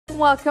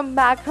Welcome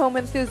back, home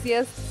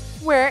enthusiasts.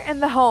 We're in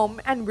the home,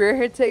 and we're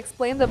here to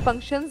explain the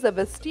functions of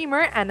a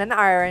steamer and an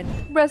iron.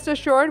 Rest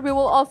assured, we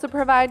will also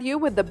provide you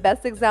with the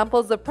best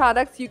examples of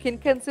products you can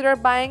consider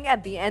buying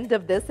at the end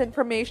of this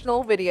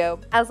informational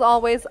video. As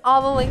always,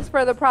 all the links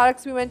for the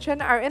products we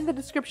mention are in the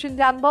description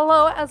down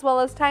below, as well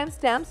as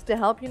timestamps to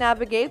help you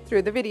navigate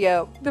through the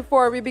video.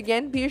 Before we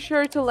begin, be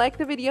sure to like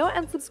the video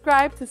and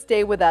subscribe to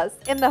stay with us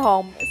in the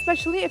home,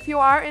 especially if you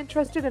are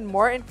interested in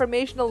more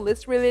informational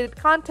list-related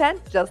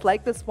content just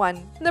like this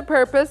one. The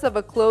purpose of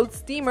a clothes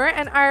steamer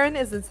and iron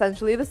is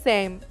essentially the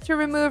same: to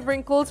remove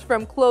wrinkles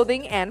from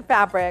clothing and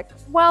fabric.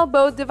 While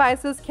both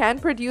devices can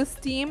produce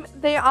steam,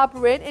 they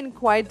operate in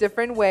quite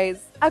different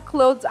ways. A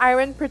clothes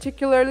iron,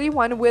 particularly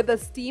one with a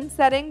steam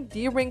setting,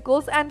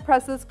 de-wrinkles and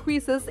presses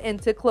creases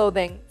into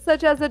clothing,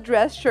 such as a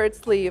dress shirt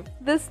sleeve.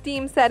 This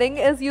steam setting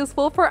is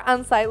useful for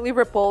unsightly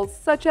ripples,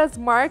 such as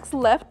marks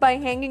left by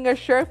hanging a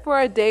shirt for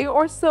a day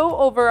or so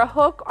over a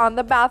hook on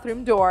the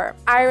bathroom door.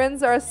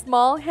 Irons are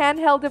small,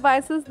 handheld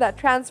devices that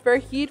transfer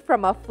heat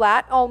from a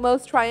flat,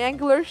 almost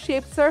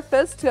triangular-shaped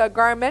surface to a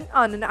garment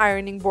on an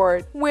ironing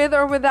board. With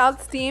or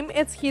without steam,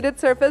 its heated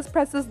surface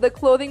presses the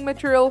clothing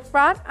material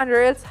flat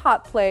under its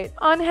hot plate.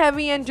 On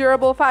heavy and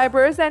durable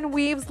fibers and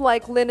weaves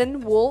like linen,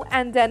 wool,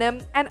 and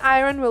denim, an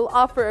iron will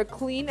offer a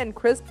clean and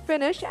crisp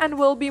finish and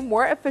will be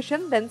more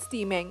efficient than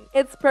steaming.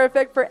 It's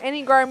perfect for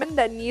any garment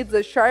that needs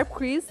a sharp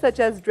crease, such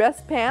as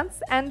dress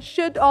pants, and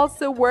should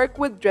also work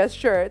with dress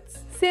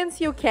shirts.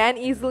 Since you can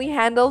easily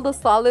handle the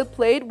solid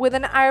plate with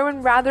an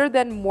iron rather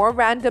than more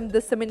random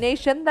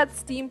dissemination that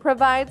steam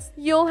provides,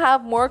 you'll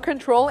have more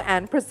control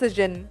and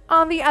precision.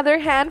 On the other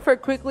hand, for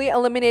quickly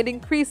eliminating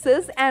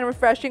creases and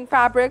refreshing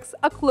fabrics,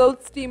 a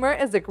clothes steamer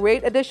is a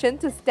great addition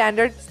to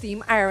standard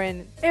steam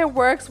iron. It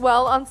works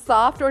well on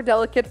soft or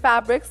delicate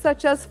fabrics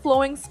such as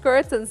flowing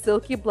skirts and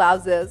silky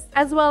blouses,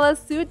 as well as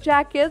suit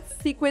jackets,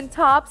 sequin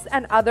tops,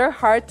 and other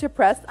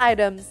hard-to-press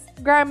items.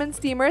 Garment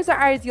steamers are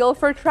ideal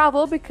for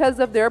travel because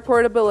of their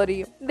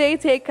portability. They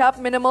take up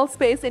minimal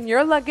space in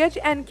your luggage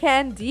and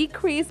can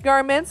decrease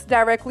garments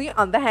directly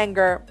on the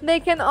hanger.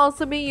 They can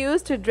also be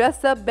used to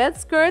dress up bed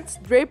skirts,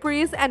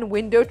 draperies, and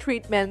window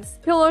treatments,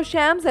 pillow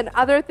shams, and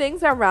other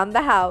things around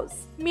the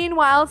house.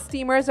 Meanwhile,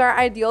 steamers are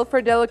ideal for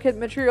delicate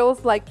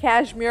materials like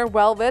cashmere,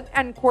 velvet,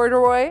 and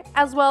corduroy,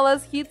 as well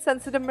as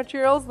heat-sensitive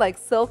materials like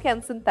silk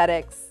and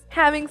synthetics.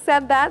 Having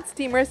said that,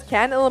 steamers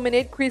can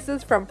eliminate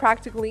creases from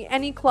practically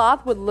any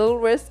cloth with little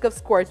risk of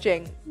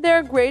scorching.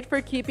 They're great for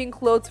keeping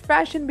clothes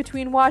fresh in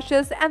between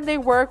washes, and they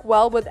work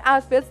well with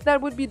outfits that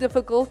would be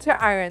difficult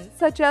to iron,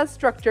 such as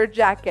structured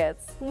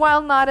jackets.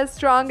 While not as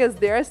strong as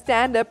their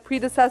stand-up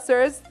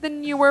predecessors, the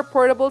newer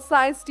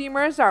portable-size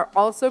steamers are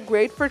also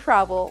great for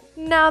travel.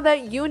 Now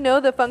that you know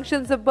the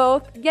functions of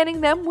both,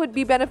 getting them would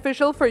be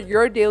beneficial for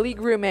your daily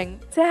grooming.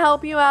 To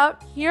help you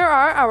out, here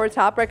are our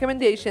top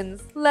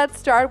recommendations. Let's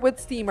start with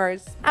steamers.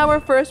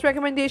 Our first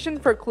recommendation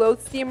for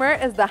clothes steamer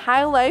is the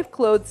Hilife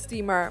Clothes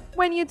Steamer.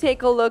 When you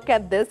take a look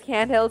at this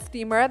handheld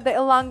steamer, the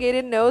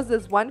elongated nose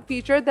is one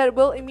feature that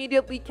will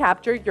immediately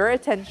capture your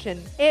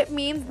attention. It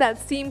means that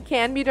steam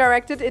can be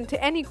directed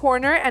into any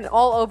corner and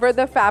all over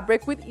the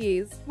fabric with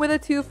ease. With a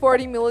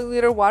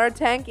 240ml water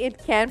tank,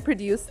 it can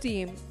produce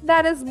steam.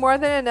 That is more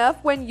than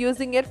enough when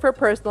using it for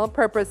personal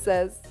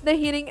purposes. The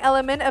heating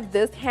element of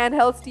this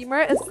handheld steamer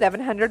is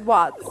 700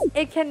 watts.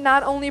 It can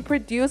not only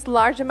produce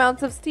large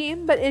amounts of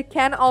steam, but it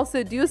can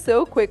also do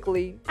so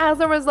quickly.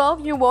 As a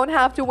result, you won't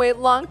have to wait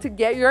long to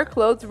get your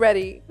clothes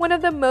ready. One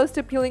of the most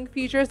appealing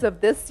features of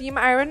this steam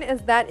iron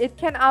is that it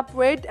can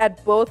operate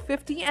at both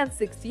 50 and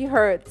 60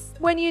 Hz.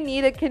 When you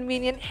need a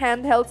convenient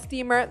handheld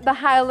steamer, the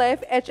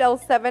Hilife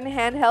HL7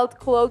 handheld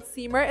clothes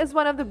steamer is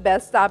one of the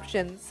best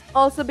options.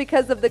 Also,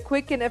 because of the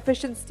quick and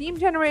efficient steam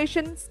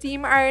generation,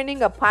 steam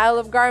ironing a pile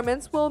of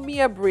garments will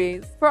be a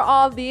breeze. For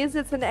all these,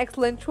 it's an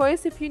excellent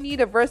choice if you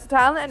need a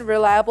versatile and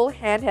reliable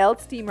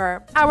handheld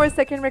steamer. Our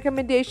second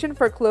recommendation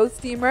for clothes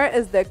steamer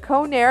is the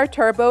Conair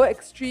Turbo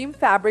Extreme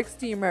Fabric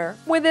Steamer.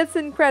 With its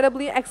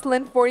incredibly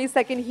excellent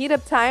 40-second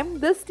heat-up time,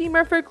 this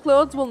steamer for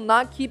clothes will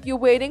not keep you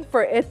waiting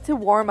for it to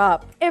warm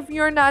up. If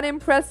you're not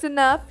impressed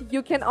enough,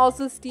 you can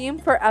also steam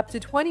for up to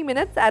 20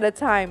 minutes at a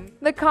time.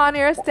 The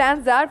Conair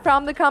stands out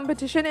from the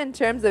competition in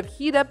terms of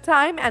heat-up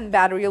time and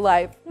battery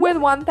life. With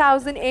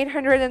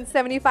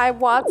 1,875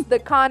 watts, the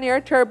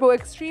Conair Turbo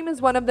Extreme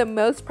is one of the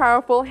most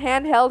powerful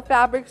handheld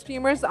fabric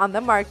steamers on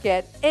the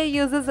market. It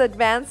uses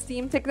advanced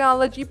steam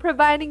technology,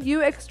 providing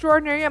you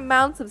extraordinary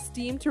amounts of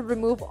steam to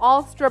remove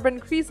all stubborn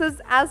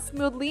creases as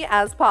smoothly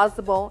as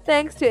possible,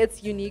 thanks to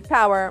its unique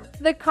power.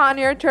 The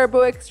Conair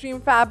Turbo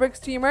Extreme Fabric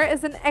Steamer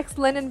is an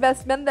excellent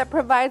investment that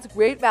provides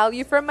great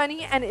value for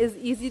money and is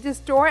easy to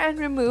store and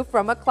remove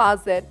from a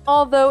closet.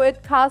 Although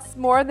it costs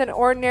more than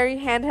ordinary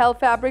handheld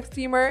fabric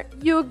steamer,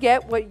 you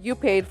get what you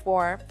paid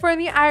for. For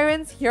the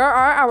irons, here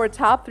are our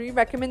top 3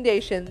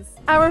 recommendations.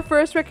 Our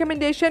first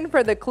recommendation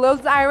for the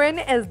clothes iron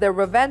is the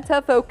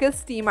Rowenta Focus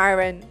Steam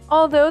Iron.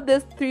 Although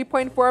this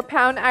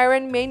 3.4-pound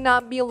iron may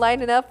not be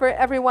light enough for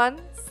everyone,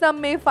 some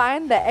may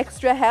find the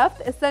extra heft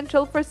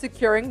essential for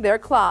securing their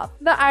cloth.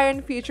 The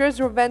iron features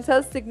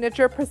Rowenta's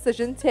signature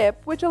precision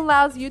tip, which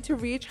allows you to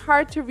reach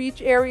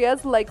hard-to-reach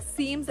areas like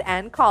seams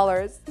and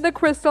collars. The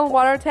crystal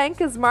water tank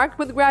is marked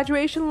with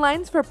graduation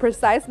lines for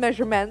precise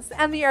measurements,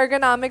 and the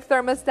ergonomic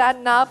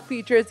thermostat knob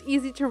features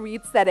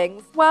easy-to-read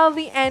settings. While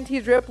the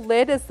anti-drip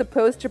lid is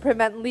supposed to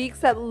prevent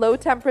leaks at low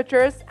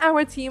temperatures,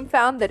 our team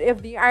found that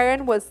if the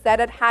iron was set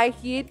at high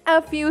heat,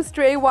 a few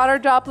stray water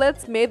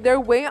droplets made their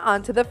way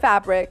onto the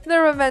fabric.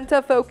 The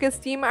Rowenta Focus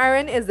Steam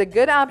Iron is a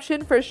good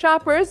option for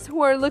shoppers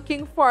who are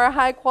looking for a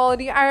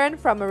high-quality iron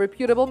from a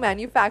reputable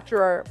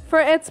manufacturer. For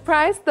its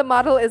price, the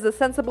model is a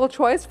sensible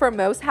choice for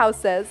most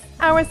houses.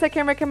 Our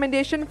second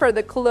recommendation for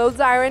the clothes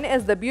iron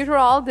is the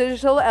BEAUTURAL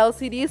Digital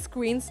LCD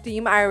Screen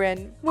Steam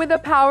Iron. With a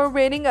power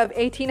rating of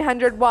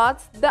 1800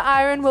 watts, the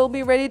iron will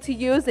be ready to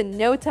use in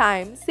no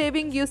time,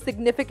 saving you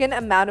significant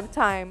amount of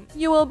time.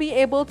 You will be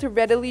able to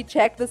readily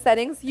check the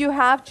settings you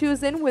have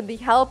chosen with the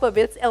help of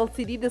its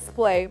LCD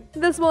display.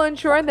 This will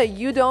ensure that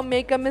you don't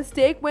make a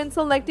mistake when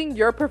selecting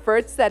your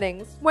preferred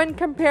settings. When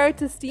compared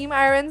to steam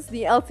irons,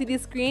 the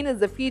LCD screen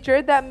is a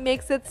feature that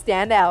makes it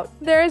stand out.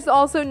 There is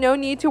also no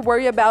need to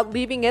worry about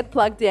leaving it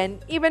plugged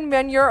in, even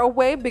when you're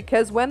away,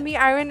 because when the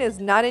iron is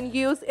not in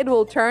use, it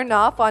will turn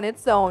off on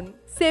its own,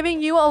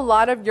 saving you a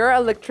lot of your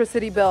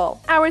electricity bill.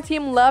 Our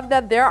team loved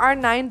that there are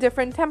 9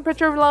 different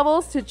temperature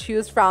levels to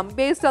choose from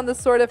based on the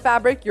sort of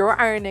fabric you're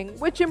ironing,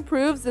 which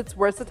improves its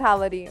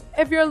versatility.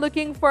 If you're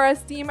looking for a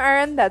steam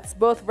iron that's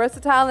both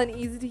versatile and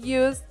easy to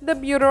use, the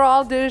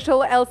BEAUTURAL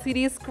Digital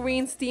LCD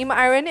Screen Steam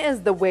Iron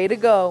is the way to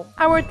go.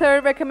 Our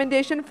third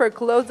recommendation for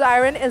clothes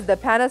iron is the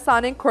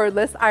Panasonic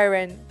Cordless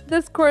Iron.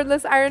 This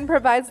cordless iron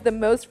provides the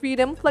most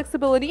freedom,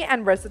 flexibility,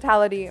 and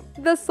versatility.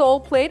 The sole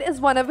plate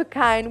is one of a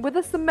kind with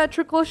a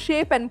symmetrical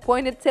shape and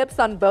pointed tips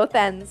on both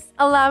ends,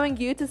 allowing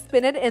you to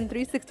spin it in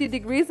 360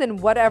 degrees in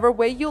whatever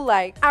way you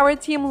like. Our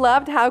team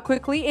loved how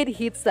quickly it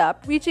heats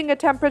up, reaching a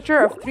temperature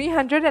of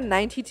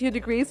 392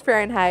 degrees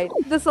Fahrenheit.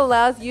 This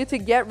allows you to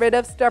get rid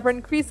of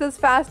stubborn creases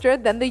faster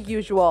than the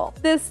usual.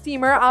 This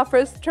steamer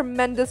offers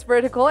tremendous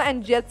vertical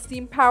and jet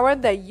steam power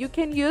that you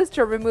can use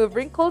to remove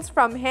wrinkles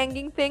from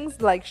hanging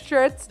things like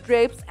shirts,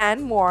 drapes,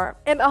 and more.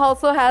 It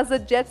also has a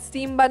jet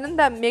steam button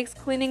that makes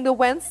cleaning the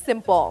vents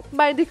simple.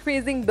 By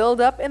decreasing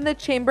buildup in the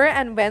chamber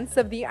and vents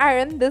of the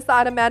iron, this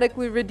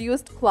automatically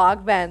reduced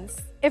clogged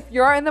vents. If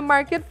you're in the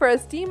market for a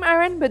steam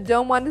iron but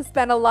don't want to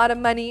spend a lot of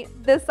money,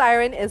 this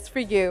iron is for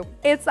you.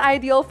 It's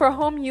ideal for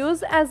home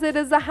use as it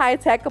is a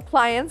high-tech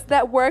appliance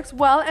that works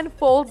well and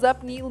folds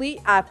up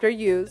neatly after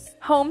use.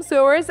 Home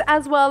sewers,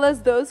 as well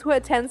as those who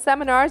attend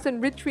seminars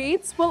and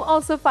retreats, will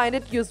also find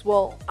it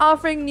useful.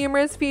 Offering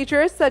numerous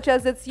features such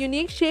as its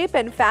unique shape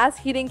and fast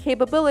heating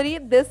capability,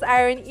 this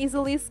iron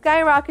easily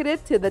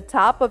skyrocketed to the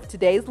top of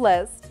today's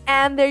list.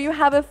 And there you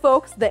have it,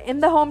 folks, the In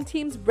the Home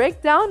team's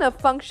breakdown of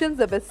functions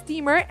of a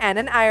steamer and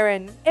an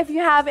iron. If you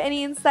have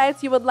any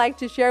insights you would like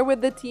to share with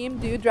the team,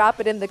 do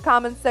drop it in the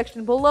comments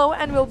section below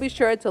and we'll be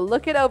sure to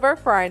look it over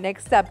for our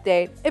next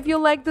update. If you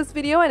liked this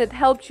video and it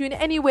helped you in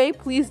any way,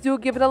 please do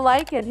give it a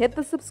like and hit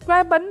the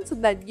subscribe button so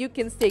that you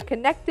can stay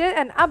connected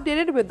and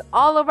updated with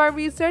all of our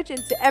research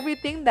into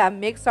everything that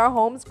makes our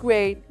homes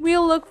great.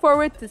 We'll look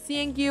forward to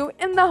seeing you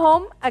in the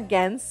home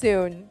again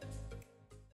soon.